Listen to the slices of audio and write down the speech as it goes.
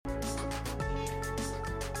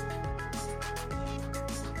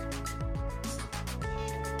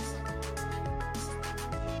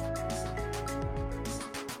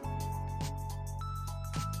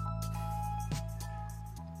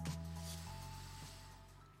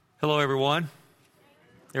Hello, everyone.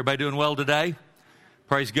 Everybody doing well today?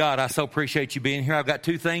 Praise God. I so appreciate you being here. I've got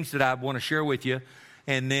two things that I want to share with you,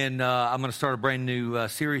 and then I'm going to start a brand new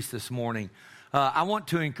series this morning. We're going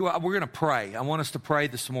to pray. I want us to pray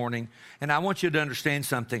this morning, and I want you to understand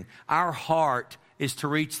something. Our heart is to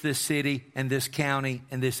reach this city and this county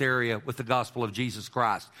and this area with the gospel of Jesus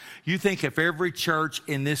Christ. You think if every church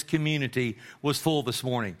in this community was full this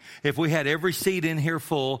morning, if we had every seat in here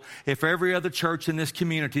full, if every other church in this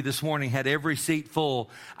community this morning had every seat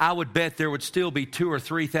full, I would bet there would still be 2,000 or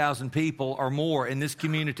 3,000 people or more in this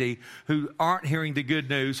community who aren't hearing the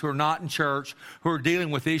good news, who are not in church, who are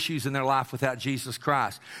dealing with issues in their life without Jesus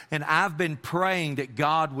Christ. And I've been praying that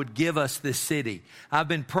God would give us this city. I've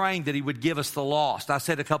been praying that He would give us the law. I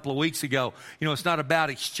said a couple of weeks ago, it's not about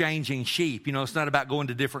exchanging sheep. It's not about going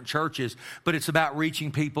to different churches, but it's about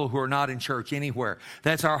reaching people who are not in church anywhere.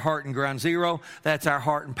 That's our heart in Ground Zero. That's our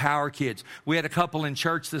heart in Power Kids. We had a couple in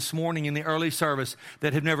church this morning in the early service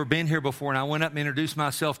that had never been here before, and I went up and introduced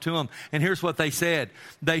myself to them, and here's what they said.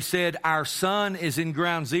 They said, our son is in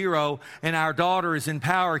Ground Zero, and our daughter is in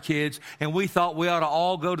Power Kids, and we thought we ought to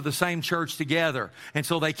all go to the same church together. And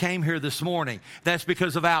so they came here this morning. That's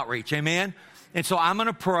because of outreach. Amen? And so I'm going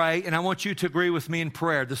to pray, and I want you to agree with me in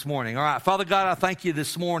prayer this morning. All right, Father God, I thank you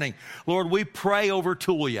this morning. Lord, we pray over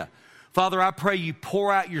Tulia. Father, I pray you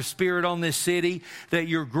pour out your Spirit on this city, that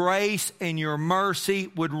your grace and your mercy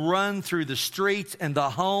would run through the streets and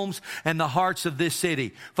the homes and the hearts of this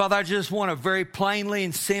city. Father, I just want to very plainly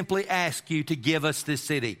and simply ask you to give us this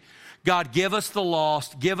city. God, give us the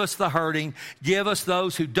lost, give us the hurting, give us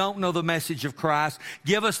those who don't know the message of Christ,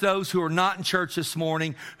 give us those who are not in church this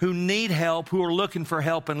morning, who need help, who are looking for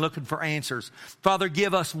help and looking for answers. Father,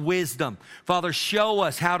 give us wisdom. Father, show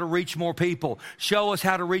us how to reach more people. Show us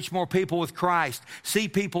how to reach more people with Christ. See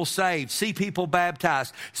people saved, see people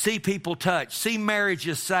baptized, see people touched, see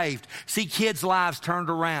marriages saved, see kids' lives turned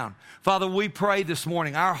around. Father, we pray this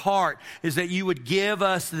morning, our heart is that you would give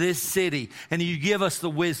us this city and you give us the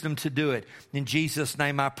wisdom to do it. In Jesus'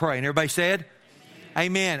 name I pray. And everybody said?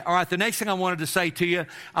 Amen. All right, the next thing I wanted to say to you,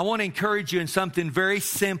 I want to encourage you in something very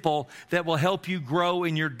simple that will help you grow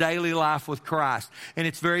in your daily life with Christ. And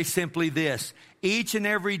it's very simply this. Each and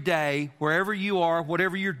every day, wherever you are,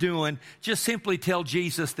 whatever you're doing, just simply tell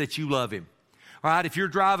Jesus that you love Him. All right, if you're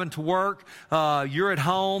driving to work, you're at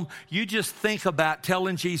home, you just think about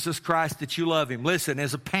telling Jesus Christ that you love Him. Listen,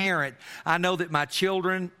 as a parent, I know that my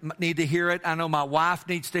children need to hear it. I know my wife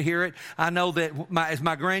needs to hear it. I know that as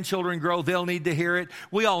my grandchildren grow, they'll need to hear it.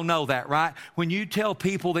 We all know that, right? When you tell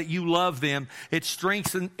people that you love them, it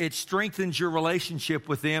strengthens your relationship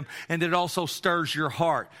with them, and it also stirs your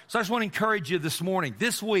heart. So I just want to encourage you this morning,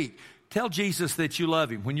 this week, tell Jesus that you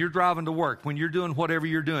love Him. When you're driving to work, when you're doing whatever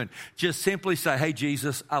you're doing, just simply say, hey,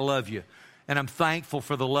 Jesus, I love you. And I'm thankful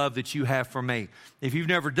for the love that you have for me. If you've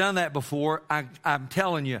never done that before, I'm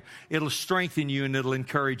telling you, it'll strengthen you and it'll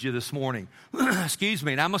encourage you this morning. Excuse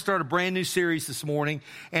me. And I'm going to start a brand new series this morning,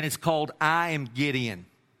 and it's called I Am Gideon.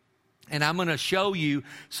 And I'm going to show you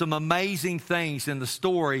some amazing things in the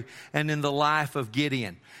story and in the life of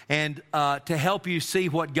Gideon, and to help you see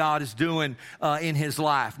what God is doing in his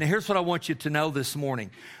life. Now, here's what I want you to know this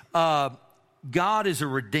morning. God is a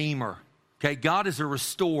redeemer. Okay, God is a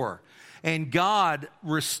restorer. And God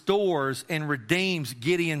restores and redeems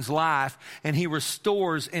Gideon's life, and He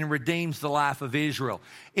restores and redeems the life of Israel.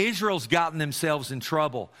 Israel's gotten themselves in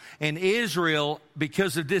trouble. And Israel,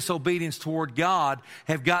 because of disobedience toward God,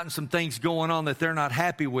 have gotten some things going on that they're not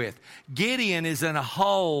happy with. Gideon is in a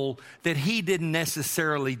hole that he didn't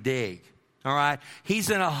necessarily dig. All right.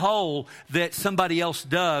 He's in a hole that somebody else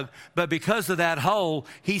dug, but because of that hole,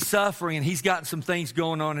 he's suffering and he's gotten some things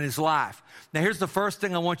going on in his life. Now, here's the first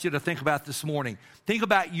thing I want you to think about this morning. Think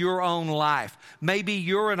about your own life. Maybe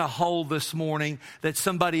you're in a hole this morning that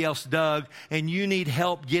somebody else dug and you need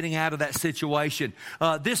help getting out of that situation.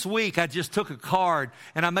 This week, I just took a card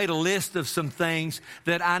and I made a list of some things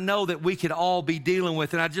that I know that we could all be dealing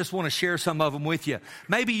with, and I just want to share some of them with you.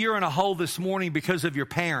 Maybe you're in a hole this morning because of your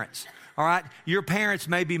parents. All right, your parents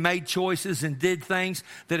maybe made choices and did things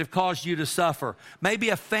that have caused you to suffer. Maybe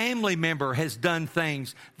a family member has done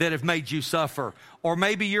things that have made you suffer. Or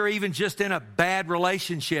maybe you're even just in a bad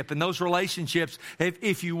relationship, and those relationships,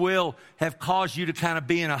 if you will, have caused you to kind of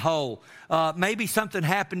be in a hole. Maybe something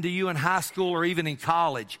happened to you in high school or even in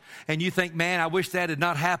college, and you think, man, I wish that had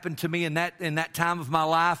not happened to me in that time of my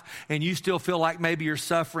life, and you still feel like maybe you're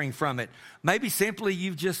suffering from it. Maybe simply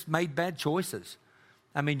you've just made bad choices.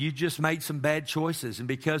 I mean, you just made some bad choices, and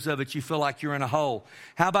because of it, you feel like you're in a hole.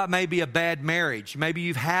 How about maybe a bad marriage? Maybe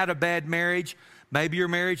you've had a bad marriage. Maybe your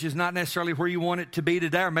marriage is not necessarily where you want it to be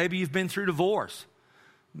today, or maybe you've been through divorce.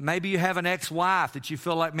 Maybe you have an ex-wife that you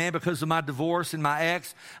feel like, man, because of my divorce and my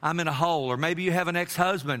ex, I'm in a hole. Or maybe you have an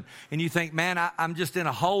ex-husband and you think, man, I'm just in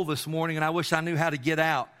a hole this morning and I wish I knew how to get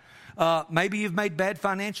out. Maybe you've made bad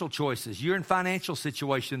financial choices. You're in a financial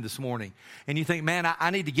situation this morning and you think, man,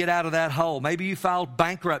 I need to get out of that hole. Maybe you filed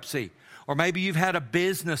bankruptcy, or maybe you've had a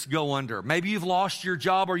business go under. Maybe you've lost your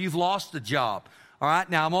job or you've lost a job. All right,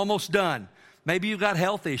 now I'm almost done. Maybe you've got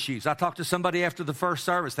health issues. I talked to somebody after the first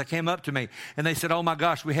service that came up to me and they said, oh my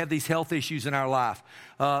gosh, we have these health issues in our life.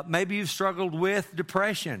 Maybe you've struggled with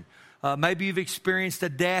depression. Maybe you've experienced a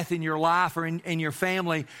death in your life or in your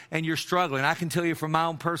family and you're struggling. I can tell you from my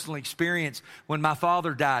own personal experience, when my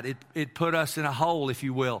father died, it put us in a hole, if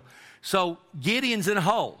you will. So Gideon's in a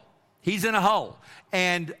hole. He's in a hole.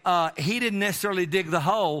 And he didn't necessarily dig the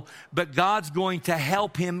hole, but God's going to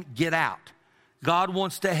help him get out. God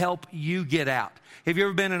wants to help you get out. Have you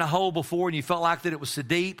ever been in a hole before and you felt like that it was so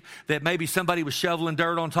deep that maybe somebody was shoveling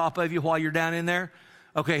dirt on top of you while you're down in there?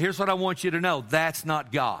 Okay, here's what I want you to know. That's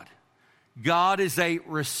not God. God is a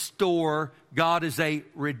restorer. God is a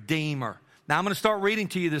redeemer. Now, I'm going to start reading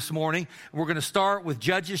to you this morning. We're going to start with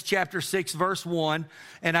Judges chapter 6, verse 1,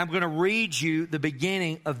 and I'm going to read you the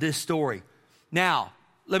beginning of this story. Now,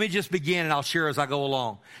 let me just begin and I'll share as I go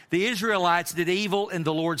along. The Israelites did evil in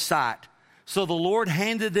the Lord's sight. So the Lord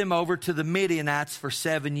handed them over to the Midianites for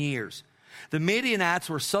 7 years. The Midianites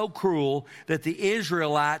were so cruel that the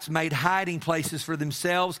Israelites made hiding places for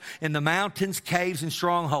themselves in the mountains, caves, and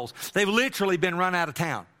strongholds. They've literally been run out of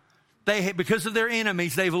town. Because of their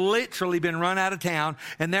enemies, they've literally been run out of town,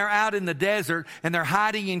 and they're out in the desert, and they're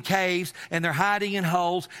hiding in caves, and they're hiding in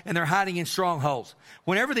holes, and they're hiding in strongholds.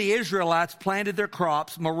 Whenever the Israelites planted their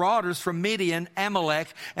crops, marauders from Midian, Amalek,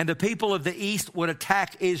 and the people of the east would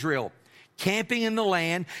attack Israel, camping in the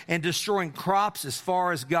land and destroying crops as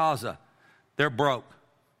far as Gaza. They're broke.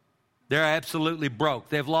 They're absolutely broke.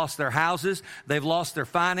 They've lost their houses. They've lost their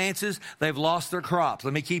finances. They've lost their crops.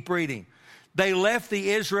 Let me keep reading. They left the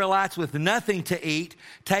Israelites with nothing to eat,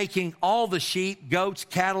 taking all the sheep, goats,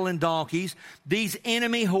 cattle, and donkeys. These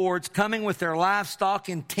enemy hordes, coming with their livestock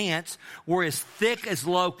in tents, were as thick as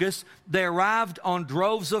locusts. They arrived on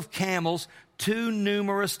droves of camels, too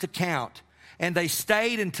numerous to count. And they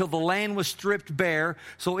stayed until the land was stripped bare.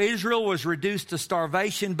 So Israel was reduced to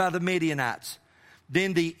starvation by the Midianites.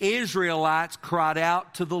 Then the Israelites cried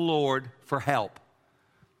out to the Lord for help.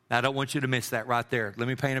 Now, I don't want you to miss that right there. Let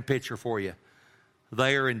me paint a picture for you.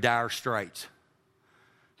 They are in dire straits.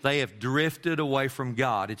 They have drifted away from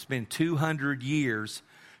God. It's been 200 years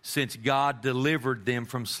since God delivered them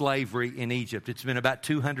from slavery in Egypt. It's been about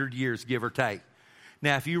 200 years, give or take.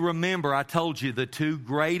 Now, if you remember, I told you the two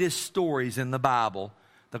greatest stories in the Bible,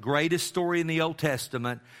 the greatest story in the Old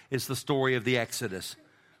Testament is the story of the Exodus,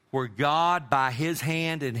 where God, by His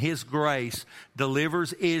hand and His grace,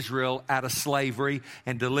 delivers Israel out of slavery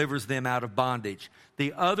and delivers them out of bondage.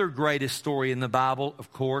 The other greatest story in the Bible,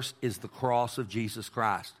 of course, is the cross of Jesus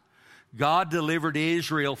Christ. God delivered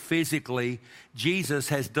Israel physically. Jesus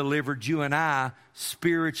has delivered you and I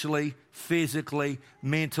spiritually, physically,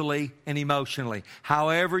 mentally, and emotionally.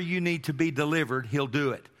 However you need to be delivered, He'll do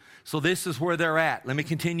it. So this is where they're at. Let me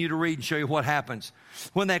continue to read and show you what happens.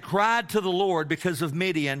 When they cried to the Lord because of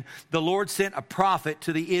Midian, the Lord sent a prophet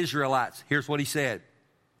to the Israelites. Here's what he said.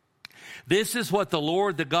 This is what the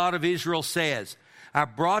Lord, the God of Israel, says. I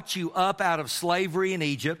brought you up out of slavery in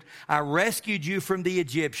Egypt. I rescued you from the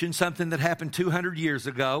Egyptians, something that happened 200 years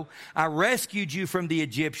ago. I rescued you from the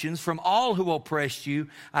Egyptians, from all who oppressed you.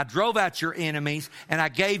 I drove out your enemies, and I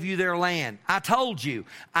gave you their land. I told you,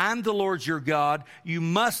 I'm the Lord your God. You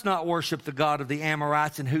must not worship the God of the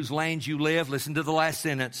Amorites in whose land you live. Listen to the last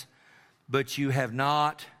sentence. But you have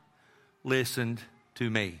not listened to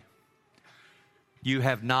me. You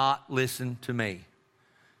have not listened to me.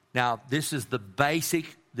 Now, this is the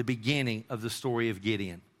beginning of the story of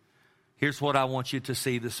Gideon. Here's what I want you to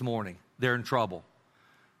see this morning. They're in trouble.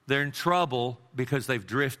 They're in trouble because they've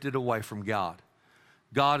drifted away from God.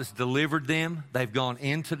 God has delivered them. They've gone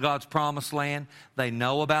into God's promised land. They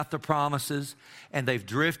know about the promises, and they've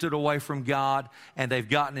drifted away from God, and they've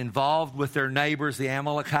gotten involved with their neighbors, the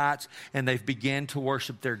Amalekites, and they've begun to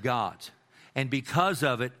worship their gods. And because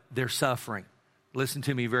of it, they're suffering. Listen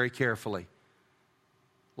to me very carefully.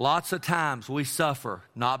 Lots of times we suffer,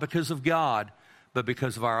 not because of God, but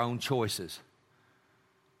because of our own choices.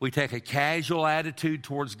 We take a casual attitude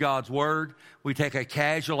towards God's word. We take a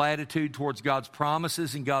casual attitude towards God's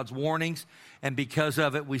promises and God's warnings, and because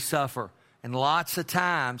of it, we suffer. And lots of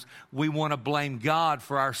times we want to blame God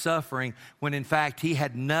for our suffering when in fact He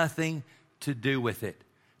had nothing to do with it.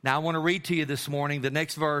 Now I want to read to you this morning, the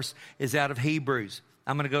next verse is out of Hebrews.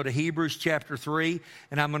 I'm going to go to Hebrews chapter 3,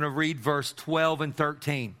 and I'm going to read verse 12 and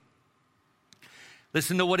 13.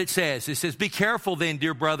 Listen to what it says. It says, "Be careful then,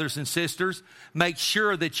 dear brothers and sisters. Make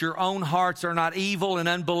sure that your own hearts are not evil and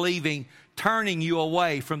unbelieving, turning you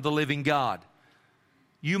away from the living God.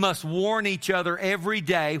 You must warn each other every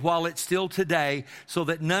day while it's still today, so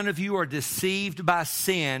that none of you are deceived by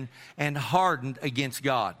sin and hardened against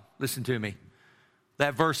God." Listen to me.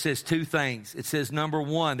 That verse says two things. It says, number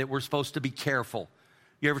one, that we're supposed to be careful.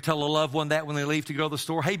 You ever tell a loved one that when they leave to go to the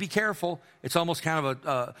store? Hey, be careful. It's almost kind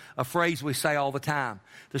of a phrase we say all the time.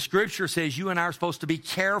 The scripture says you and I are supposed to be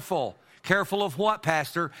careful. Careful of what,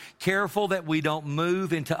 Pastor? Careful that we don't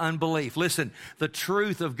move into unbelief. Listen, the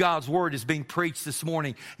truth of God's word is being preached this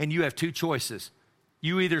morning, and you have two choices.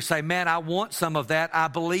 You either say, man, I want some of that. I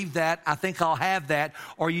believe that. I think I'll have that.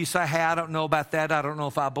 Or you say, hey, I don't know about that. I don't know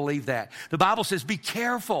if I believe that. The Bible says be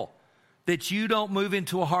careful that you don't move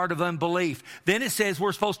into a heart of unbelief. Then it says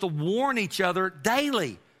we're supposed to warn each other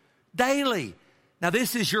daily. Daily. Now,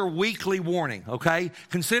 this is your weekly warning, okay?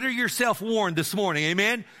 Consider yourself warned this morning,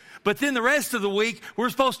 amen? But then the rest of the week,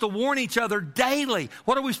 we're supposed to warn each other daily.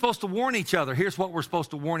 What are we supposed to warn each other? Here's what we're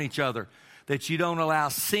supposed to warn each other. That you don't allow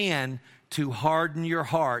sin to harden your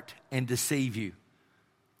heart and deceive you.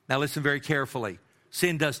 Now, listen very carefully.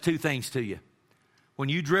 Sin does two things to you. When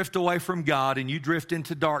you drift away from God and you drift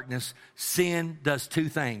into darkness, sin does two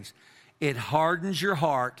things. It hardens your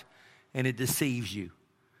heart and it deceives you.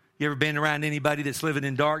 You ever been around anybody that's living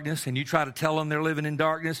in darkness and you try to tell them they're living in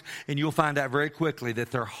darkness, and you'll find out very quickly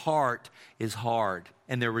that their heart is hard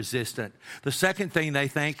and they're resistant. The second thing they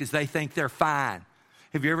think is they think they're fine.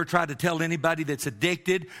 Have you ever tried to tell anybody that's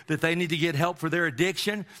addicted that they need to get help for their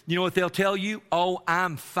addiction? You know what they'll tell you? Oh,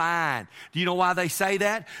 I'm fine. Do you know why they say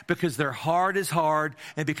that? Because their heart is hard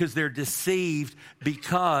and because they're deceived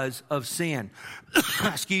because of sin.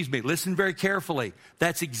 Excuse me. Listen very carefully.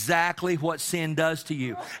 That's exactly what sin does to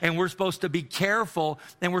you. And we're supposed to be careful,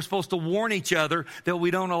 and we're supposed to warn each other that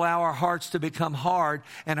we don't allow our hearts to become hard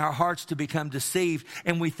and our hearts to become deceived,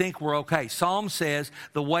 and we think we're okay. Psalm says,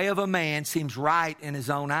 the way of a man seems right in his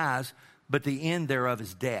own eyes, but the end thereof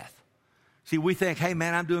is death. See, we think, hey,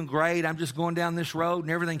 man, I'm doing great. I'm just going down this road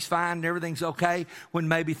and everything's fine and everything's okay, when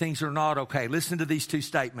maybe things are not okay. Listen to these two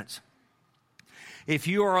statements. If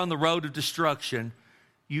you are on the road of destruction,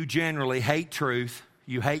 you generally hate truth,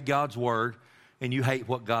 you hate God's word, and you hate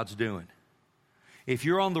what God's doing. If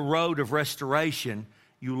you're on the road of restoration,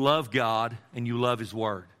 you love God and you love His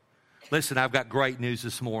word. Listen, I've got great news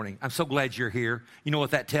this morning. I'm so glad you're here. You know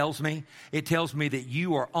what that tells me? It tells me that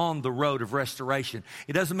you are on the road of restoration.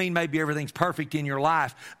 It doesn't mean maybe everything's perfect in your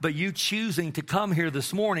life, but you choosing to come here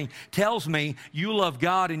this morning tells me you love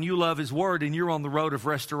God and you love His word and you're on the road of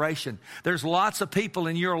restoration. There's lots of people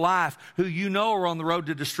in your life who you know are on the road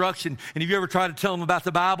to destruction. And have you ever tried to tell them about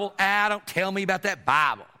the Bible? Don't tell me about that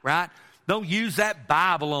Bible, right? Don't use that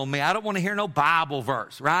Bible on me. I don't want to hear no Bible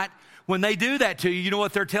verse, right? When they do that to you, you know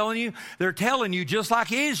what they're telling you? They're telling you, just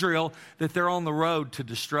like Israel, that they're on the road to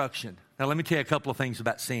destruction. Now, let me tell you a couple of things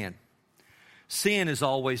about sin. Sin is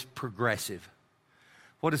always progressive.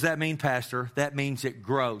 What does that mean, Pastor? That means it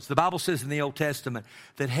grows. The Bible says in the Old Testament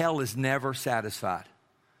that hell is never satisfied.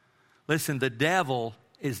 Listen, the devil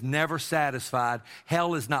is never satisfied.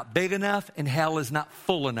 Hell is not big enough, and hell is not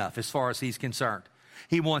full enough as far as he's concerned.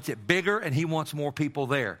 He wants it bigger, and he wants more people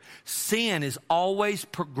there. Sin is always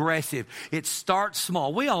progressive. It starts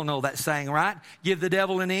small. We all know that saying, right? Give the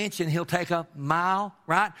devil an inch and he'll take a mile,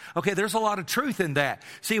 right? Okay, there's a lot of truth in that.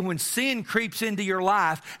 See, when sin creeps into your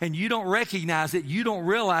life and you don't recognize it, you don't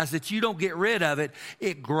realize that, you don't get rid of it,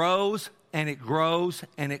 it grows and it grows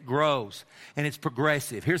and it grows. And it's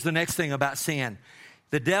progressive. Here's the next thing about sin.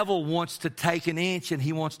 The devil wants to take an inch and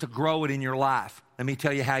he wants to grow it in your life. Let me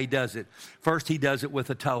tell you how he does it. First, he does it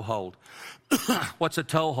with a toehold. What's a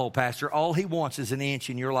toehold, Pastor? All he wants is an inch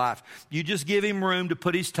in your life. You just give him room to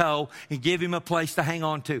put his toe and give him a place to hang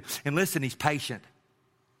on to. And listen, he's patient.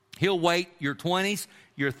 He'll wait your 20s,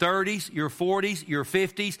 your 30s, your 40s, your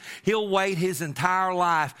 50s. He'll wait his entire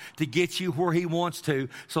life to get you where he wants to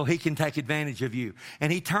so he can take advantage of you.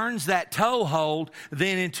 And he turns that toehold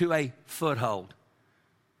then into a foothold.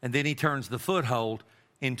 And then he turns the foothold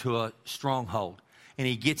into a stronghold. And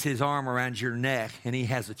he gets his arm around your neck and he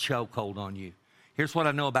has a chokehold on you. Here's what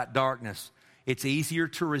I know about darkness. It's easier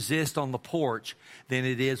to resist on the porch than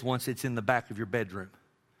it is once it's in the back of your bedroom.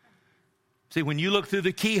 See, when you look through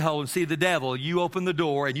the keyhole and see the devil, you open the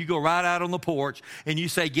door and you go right out on the porch and you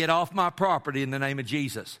say, get off my property in the name of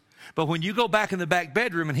Jesus. But when you go back in the back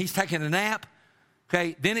bedroom and he's taking a nap,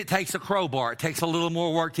 okay, then it takes a crowbar. It takes a little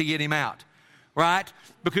more work to get him out. Right?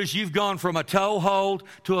 Because you've gone from a toehold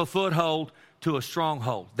to a foothold to a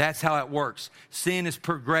stronghold. That's how it works. Sin is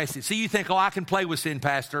progressive. See, you think, oh, I can play with sin,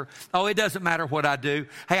 Pastor. Oh, it doesn't matter what I do.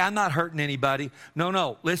 Hey, I'm not hurting anybody.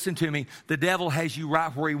 No, listen to me. The devil has you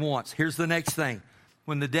right where he wants. Here's the next thing.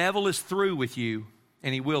 When the devil is through with you,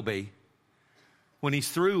 and he will be, when he's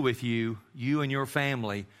through with you, you and your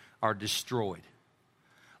family are destroyed.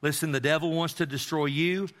 Listen, the devil wants to destroy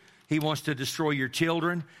you. He wants to destroy your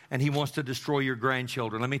children, and he wants to destroy your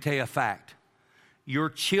grandchildren. Let me tell you a fact. Your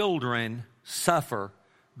children suffer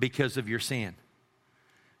because of your sin.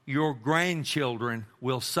 Your grandchildren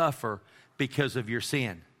will suffer because of your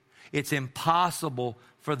sin. It's impossible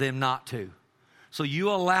for them not to. So you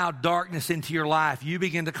allow darkness into your life. You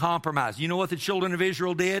begin to compromise. You know what the children of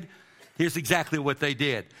Israel did? Here's exactly what they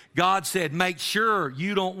did. God said, make sure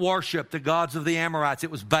you don't worship the gods of the Amorites.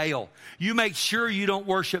 It was Baal. You make sure you don't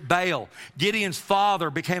worship Baal. Gideon's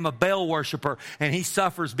father became a Baal worshiper, and he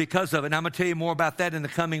suffers because of it. And I'm going to tell you more about that in the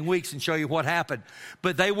coming weeks and show you what happened.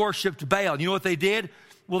 But they worshiped Baal. You know what they did?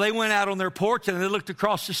 Well, they went out on their porch and they looked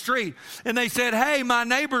across the street. And they said, hey, my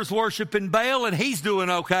neighbor's worshiping Baal, and he's doing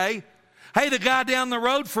okay. Hey, the guy down the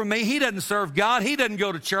road from me, he doesn't serve God. He doesn't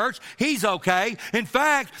go to church. He's okay. In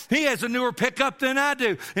fact, he has a newer pickup than I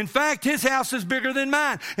do. In fact, his house is bigger than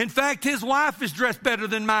mine. In fact, his wife is dressed better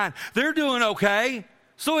than mine. They're doing okay.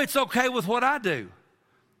 So it's okay with what I do.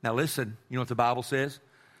 Now listen, you know what the Bible says?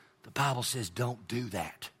 The Bible says don't do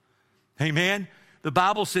that. Amen? The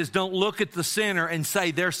Bible says don't look at the sinner and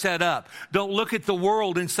say they're set up. Don't look at the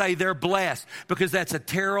world and say they're blessed, because that's a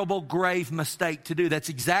terrible, grave mistake to do. That's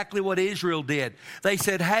exactly what Israel did. They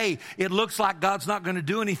said, hey, it looks like God's not going to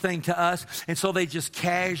do anything to us, and so they just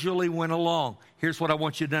casually went along. Here's what I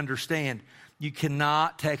want you to understand. You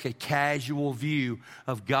cannot take a casual view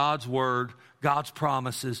of God's word, God's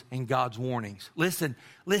promises, and God's warnings. Listen,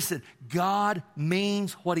 God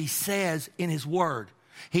means what he says in his word.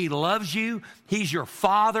 He loves you. He's your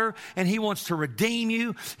father, and he wants to redeem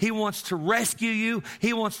you. He wants to rescue you.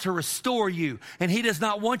 He wants to restore you. And he does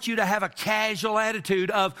not want you to have a casual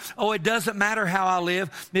attitude of, oh, it doesn't matter how I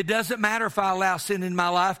live. It doesn't matter if I allow sin in my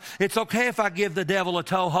life. It's okay if I give the devil a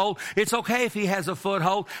toehold. It's okay if he has a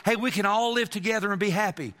foothold. Hey, we can all live together and be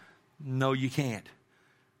happy. No, you can't.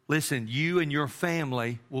 Listen, you and your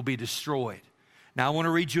family will be destroyed. Now, I want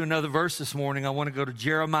to read you another verse this morning. I want to go to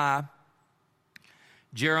Jeremiah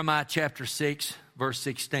chapter 6, verse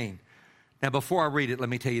 16. Now, before I read it, let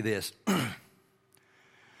me tell you this.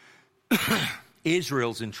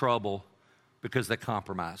 Israel's in trouble because they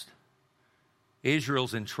compromised.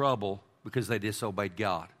 Israel's in trouble because they disobeyed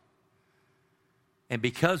God. And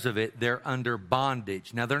because of it, they're under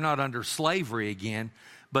bondage. Now, they're not under slavery again,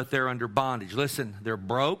 but they're under bondage. Listen, they're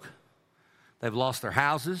broke. They've lost their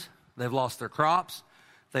houses. They've lost their crops.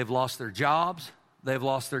 They've lost their jobs. They've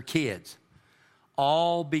lost their kids.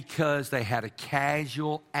 All because they had a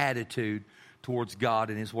casual attitude towards God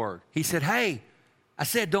and his word. He said, hey, I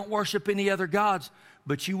said don't worship any other gods,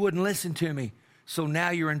 but you wouldn't listen to me. So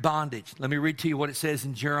now you're in bondage. Let me read to you what it says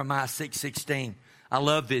in Jeremiah 6:16. I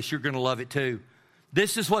love this. You're going to love it too.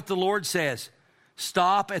 This is what the Lord says.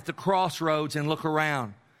 Stop at the crossroads and look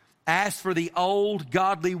around. Ask for the old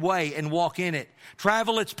godly way and walk in it.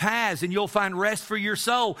 Travel its paths and you'll find rest for your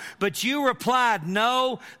soul. But you replied,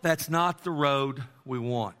 no, that's not the road we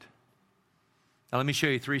want. Now let me show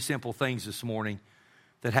you three simple things this morning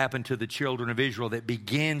that happened to the children of Israel that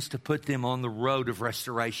begins to put them on the road of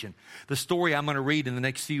restoration. The story I'm going to read in the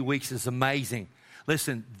next few weeks is amazing.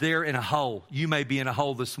 Listen, they're in a hole. You may be in a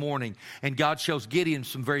hole this morning. And God shows Gideon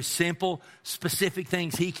some very simple, specific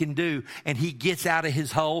things he can do. And he gets out of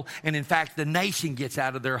his hole. And in fact, the nation gets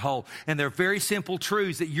out of their hole. And they're very simple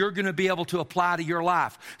truths that you're going to be able to apply to your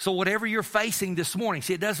life. So whatever you're facing this morning,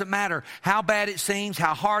 see, it doesn't matter how bad it seems,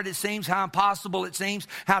 how hard it seems, how impossible it seems,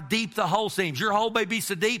 how deep the hole seems. Your hole may be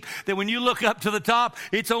so deep that when you look up to the top,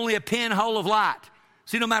 it's only a pinhole of light.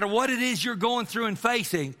 See, no matter what it is you're going through and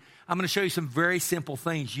facing, I'm going to show you some very simple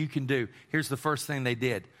things you can do. Here's the first thing they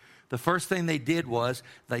did. The first thing they did was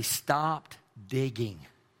they stopped digging.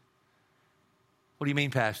 What do you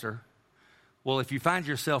mean, Pastor? Well, if you find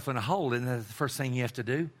yourself in a hole, isn't that the first thing you have to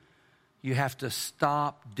do? You have to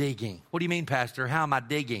stop digging. What do you mean, Pastor? How am I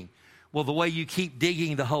digging? Well, the way you keep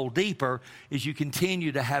digging the hole deeper is you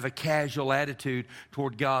continue to have a casual attitude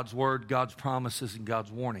toward God's word, God's promises, and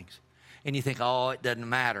God's warnings. And you think, oh, it doesn't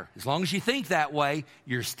matter. As long as you think that way,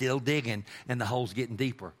 you're still digging and the hole's getting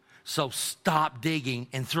deeper. So stop digging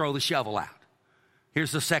and throw the shovel out.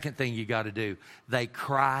 Here's the second thing you got to do. They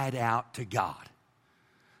cried out to God.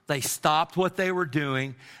 They stopped what they were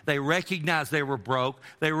doing. They recognized they were broke.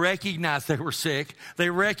 They recognized they were sick.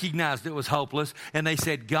 They recognized it was hopeless. And they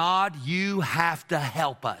said, God, you have to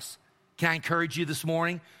help us. Can I encourage you this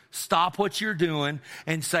morning? Stop what you're doing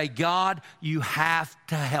and say, God, you have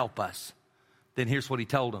to help us. Then here's what he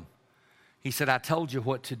told him. He said, I told you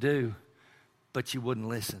what to do, but you wouldn't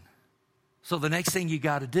listen. So the next thing you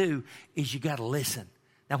got to do is you got to listen.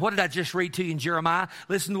 Now, what did I just read to you in Jeremiah?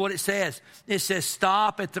 Listen to what it says. It says,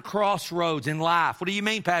 stop at the crossroads in life. What do you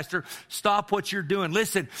mean, Pastor? Stop what you're doing.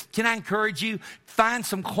 Listen, can I encourage you? Find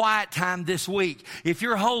some quiet time this week. If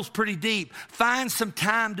your hole's pretty deep, find some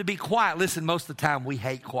time to be quiet. Listen, most of the time we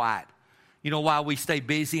hate quiet. You know why we stay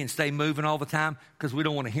busy and stay moving all the time? Because we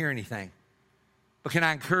don't want to hear anything. But can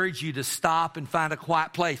I encourage you to stop and find a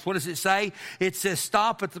quiet place? What does it say? It says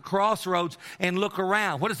stop at the crossroads and look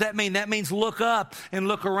around. What does that mean? That means look up and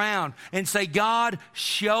look around and say, God,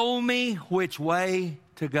 show me which way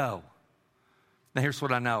to go. Now, here's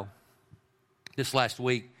what I know. This last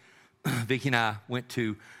week, Vicki and I went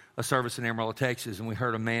to a service in Amarillo, Texas, and we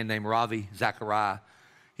heard a man named Ravi Zachariah.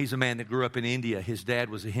 He's a man that grew up in India. His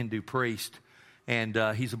dad was a Hindu priest. And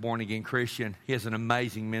he's a born-again Christian. He has an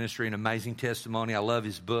amazing ministry, an amazing testimony. I love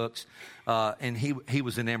his books. And he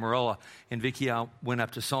was in Amarillo. And Vicki and I went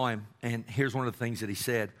up to saw him. And here's one of the things that he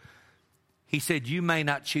said. He said, you may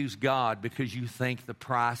not choose God because you think the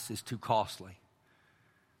price is too costly.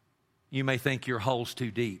 You may think your hole's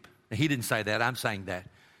too deep. Now, he didn't say that. I'm saying that.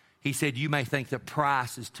 He said, you may think the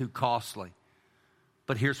price is too costly.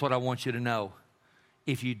 But here's what I want you to know.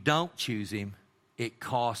 If you don't choose him, it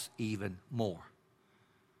costs even more.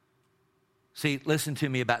 See, listen to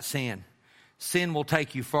me about sin. Sin will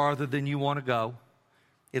take you farther than you want to go.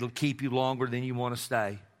 It'll keep you longer than you want to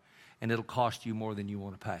stay. And it'll cost you more than you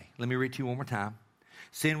want to pay. Let me read to you one more time.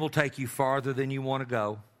 Sin will take you farther than you want to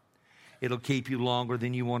go. It'll keep you longer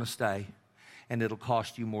than you want to stay. And it'll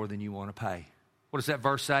cost you more than you want to pay. What does that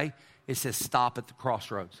verse say? It says stop at the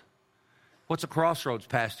crossroads. What's a crossroads,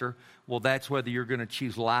 Pastor? Well, that's whether you're going to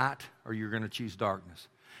choose light or you're going to choose darkness.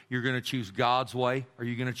 You're going to choose God's way or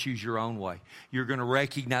you're going to choose your own way. You're going to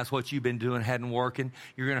recognize what you've been doing hadn't working.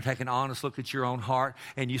 You're going to take an honest look at your own heart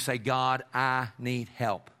and you say, God, I need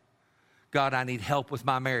help. God, I need help with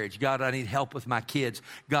my marriage. God, I need help with my kids.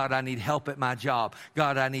 God, I need help at my job.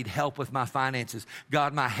 God, I need help with my finances.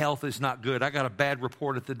 God, my health is not good. I got a bad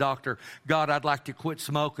report at the doctor. God, I'd like to quit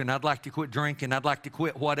smoking. I'd like to quit drinking. I'd like to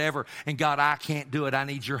quit whatever. And God, I can't do it. I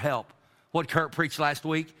need your help. What Kurt preached last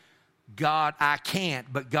week? God, I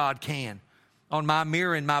can't, but God can. On my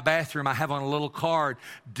mirror in my bathroom, I have on a little card,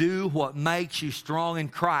 do what makes you strong in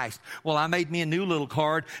Christ. Well, I made me a new little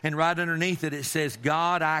card, and right underneath it, it says,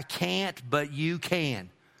 God, I can't, but you can.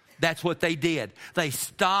 That's what they did. They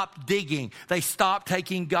stopped digging. They stopped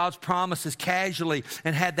taking God's promises casually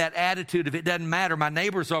and had that attitude of it doesn't matter. My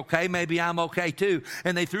neighbor's okay. Maybe I'm okay too.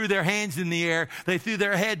 And they threw their hands in the air. They threw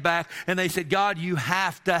their head back, and they said, God, you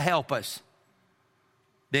have to help us.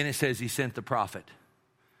 Then it says he sent the prophet.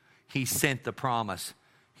 He sent the promise.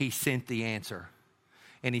 He sent the answer.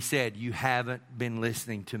 And he said, you haven't been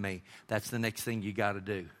listening to me. That's the next thing you got to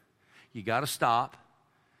do. You got to stop.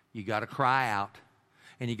 You got to cry out.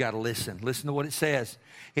 And you got to listen. Listen to what it says.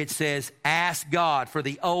 It says, ask God for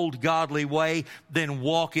the old godly way, then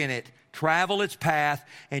walk in it. Travel its path,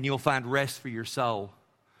 and you'll find rest for your soul.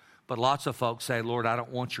 But lots of folks say, Lord, I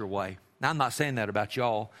don't want your way. Now, I'm not saying that about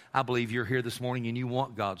y'all. I believe you're here this morning and you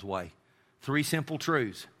want God's way. 3 simple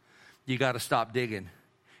truths. You got to stop digging.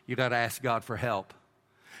 You got to ask God for help.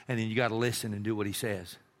 And then you got to listen and do what he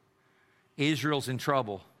says. Israel's in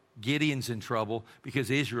trouble. Gideon's in trouble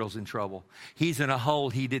because Israel's in trouble. He's in a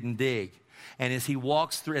hole he didn't dig. And as we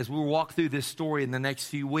walk through this story in the next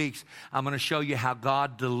few weeks, I'm going to show you how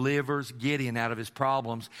God delivers Gideon out of his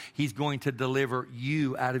problems. He's going to deliver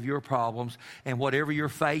you out of your problems. And whatever you're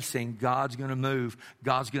facing, God's going to move.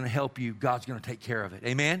 God's going to help you. God's going to take care of it.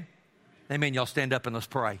 Amen? Amen. Y'all stand up and let's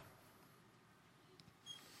pray.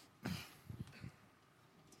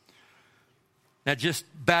 Now just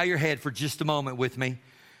bow your head for just a moment with me.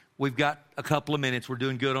 We've got a couple of minutes. We're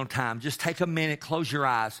doing good on time. Just take a minute, close your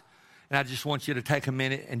eyes. And I just want you to take a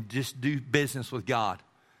minute and just do business with God.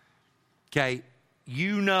 Okay,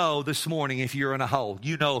 you know this morning if you're in a hole.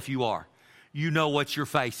 You know if you are. You know what you're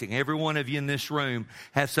facing. Every one of you in this room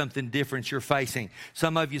has something different you're facing.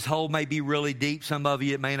 Some of you's hole may be really deep. Some of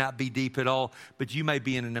you, it may not be deep at all. But you may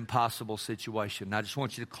be in an impossible situation. And I just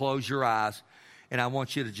want you to close your eyes. And I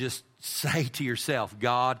want you to just say to yourself,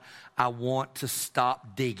 God, I want to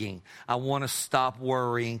stop digging. I want to stop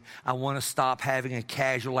worrying. I want to stop having a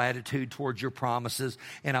casual attitude towards your promises.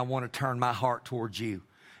 And I want to turn my heart towards you.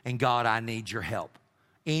 And God, I need your help.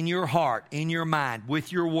 In your heart, in your mind,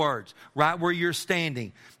 with your words, right where you're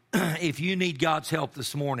standing. If you need God's help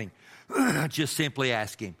this morning, just simply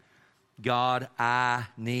ask him. God, I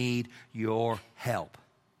need your help.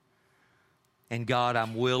 And God,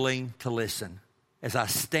 I'm willing to listen. As I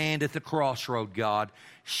stand at the crossroad, God,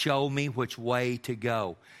 show me which way to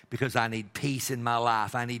go, because I need peace in my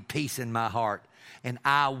life. I need peace in my heart. And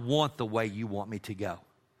I want the way you want me to go.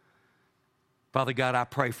 Father God, I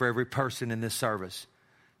pray for every person in this service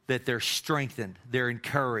that they're strengthened, they're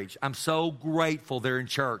encouraged. I'm so grateful they're in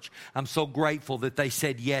church. I'm so grateful that they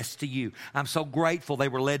said yes to you. I'm so grateful they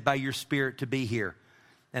were led by your Spirit to be here.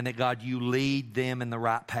 And that, God, you lead them in the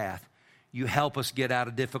right path. You help us get out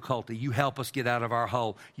of difficulty. You help us get out of our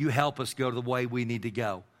hole. You help us go the way we need to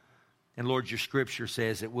go. And Lord, your scripture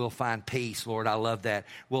says that we'll find peace. Lord, I love that.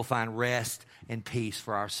 We'll find rest and peace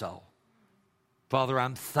for our soul. Father,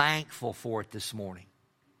 I'm thankful for it this morning.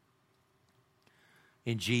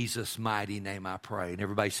 In Jesus' mighty name I pray. And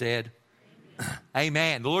everybody said, Amen.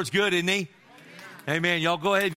 Amen. The Lord's good, isn't he? Amen. Y'all go ahead.